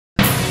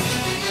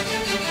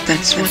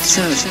That's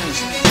Wutzout.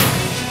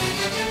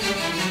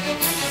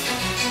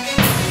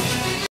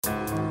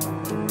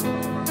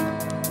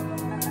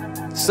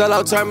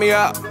 Solo, turn me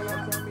up.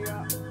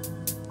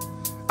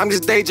 I'm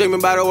just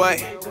daydreaming, by the way.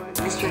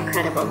 Mr.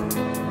 Incredible.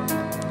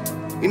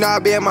 You know I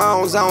be in my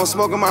own zone,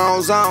 smoking my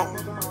own zone.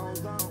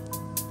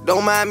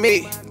 Don't mind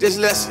me, just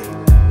listen.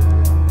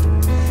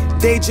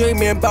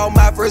 Daydreaming about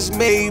my first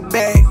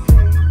Maybach.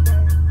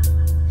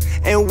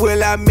 And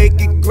will I make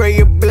it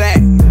gray or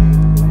black?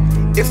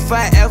 If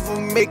I ever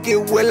make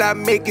it, will I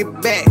make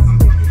it back?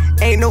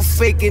 Ain't no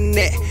faking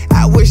that,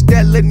 I wish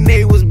that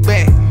Lene was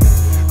back.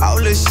 All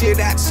the shit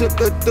I took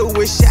her through,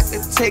 wish I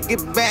could take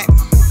it back.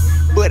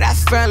 But I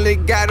finally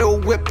got a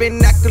whip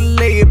and I could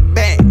lay it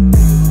back.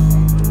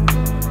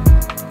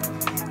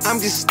 I'm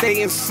just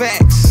stating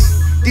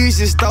facts. These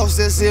just thoughts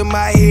that's in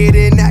my head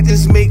and I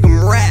just make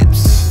them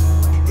raps.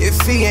 If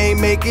he ain't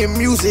making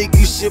music,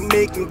 you should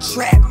make him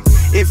trap.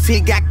 If he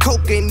got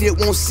coke and it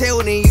won't sell,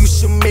 then you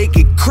should make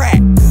it crack.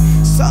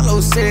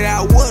 Solo said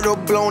I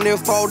would've blown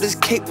if all this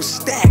cake was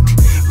stacked.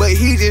 But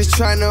he just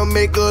tryna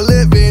make a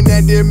living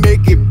and then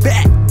make it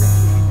back.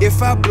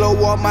 If I blow,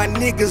 all my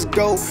niggas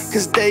go,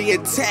 cause they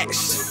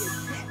attached.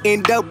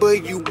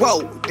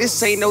 NWO,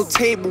 this ain't no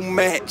table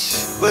match.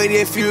 But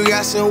if you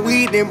got some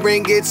weed, then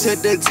bring it to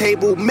the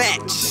table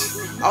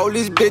match. All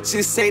these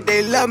bitches say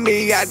they love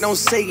me, I don't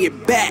say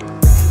it back.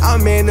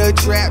 I'm in a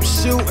trap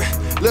shoot,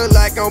 look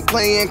like I'm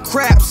playing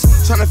craps.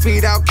 Tryna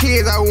feed out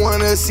kids, I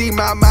wanna see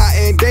mama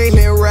and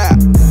daily rap.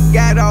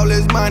 Got all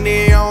this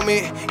money on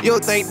me, you'll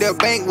think the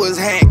bank was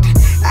hacked.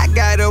 I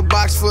got a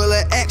box full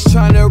of X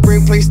tryna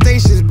bring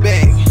PlayStations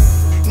back.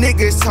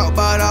 Niggas talk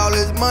about all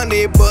this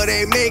money, but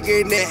ain't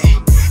making that.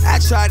 I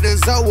tried to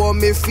zoe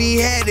him, if he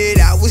had it,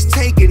 I was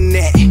taking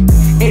that.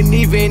 And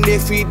even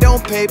if he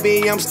don't pay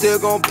me, I'm still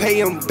gon' pay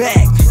him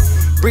back.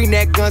 Bring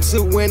that gun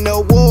to win the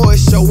award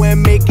show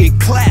and make it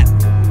clap.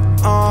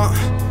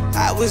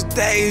 I was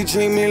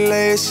daydreaming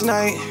last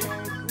night.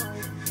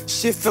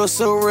 Shit felt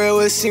so real,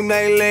 it seemed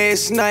like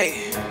last night.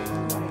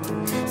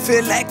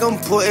 Feel like I'm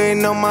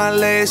putting on my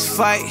last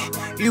fight.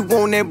 You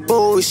want that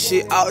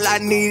bullshit, all I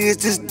need is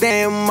this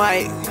damn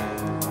mic.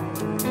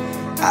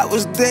 I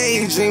was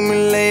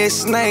daydreaming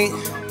last night.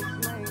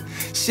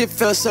 Shit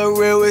felt so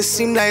real, it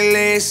seemed like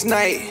last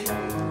night.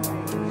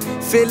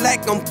 Feel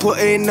like I'm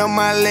putting on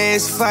my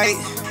last fight.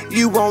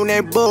 You want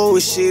that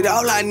bullshit,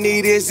 all I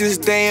need is this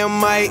damn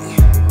mic.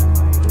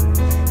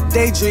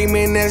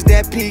 Daydreaming as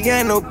that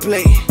piano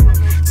play.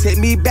 Take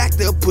me back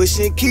to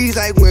pushing keys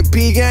like when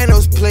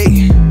pianos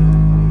play.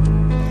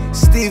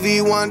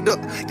 Stevie Wonder,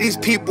 these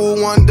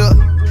people wonder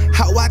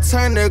how I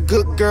turn a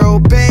good girl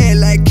bad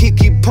like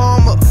Kiki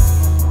Palmer.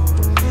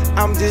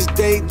 I'm just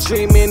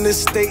daydreaming, the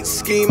state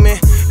scheming.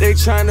 They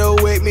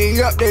tryna wake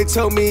me up, they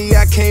told me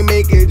I can't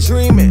make it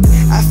dreaming.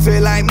 I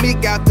feel like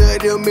Meek after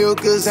the meal,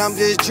 cause I'm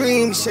just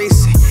dream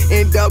chasing.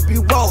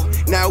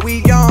 NWO, now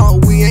we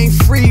on, we ain't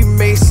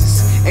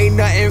Freemasons. Ain't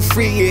nothing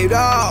free at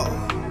all.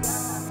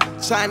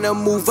 Tryna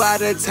move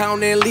out of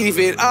town and leave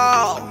it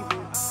all.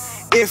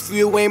 If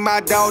you ain't my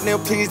dog, then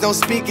please don't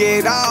speak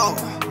at all.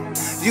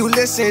 You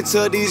listen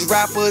to these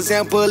rappers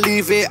and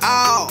believe it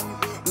all.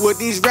 With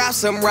these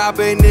raps, I'm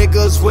robbing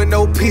niggas with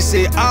no peace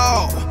at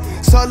all.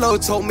 Solo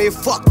told me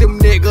fuck them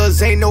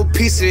niggas, ain't no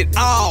peace at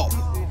all.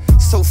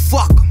 So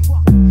fuck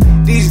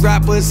 'em. These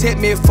rappers hit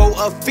me for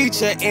a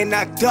feature and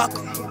I duck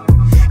 'em.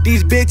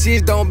 These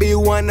bitches don't be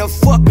wanna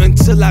fuck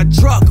until I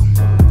drug 'em.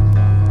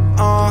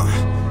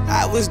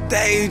 I was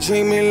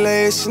daydreaming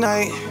last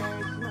night.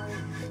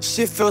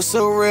 Shit felt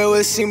so real,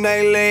 it seemed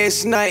like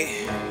last night.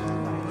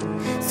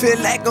 Feel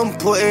like I'm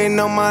putting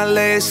on my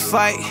last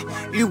fight.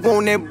 You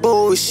want that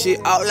bullshit,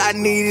 all I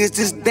need is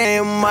this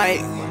damn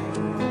mic.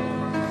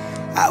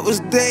 I was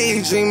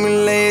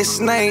daydreaming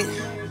last night.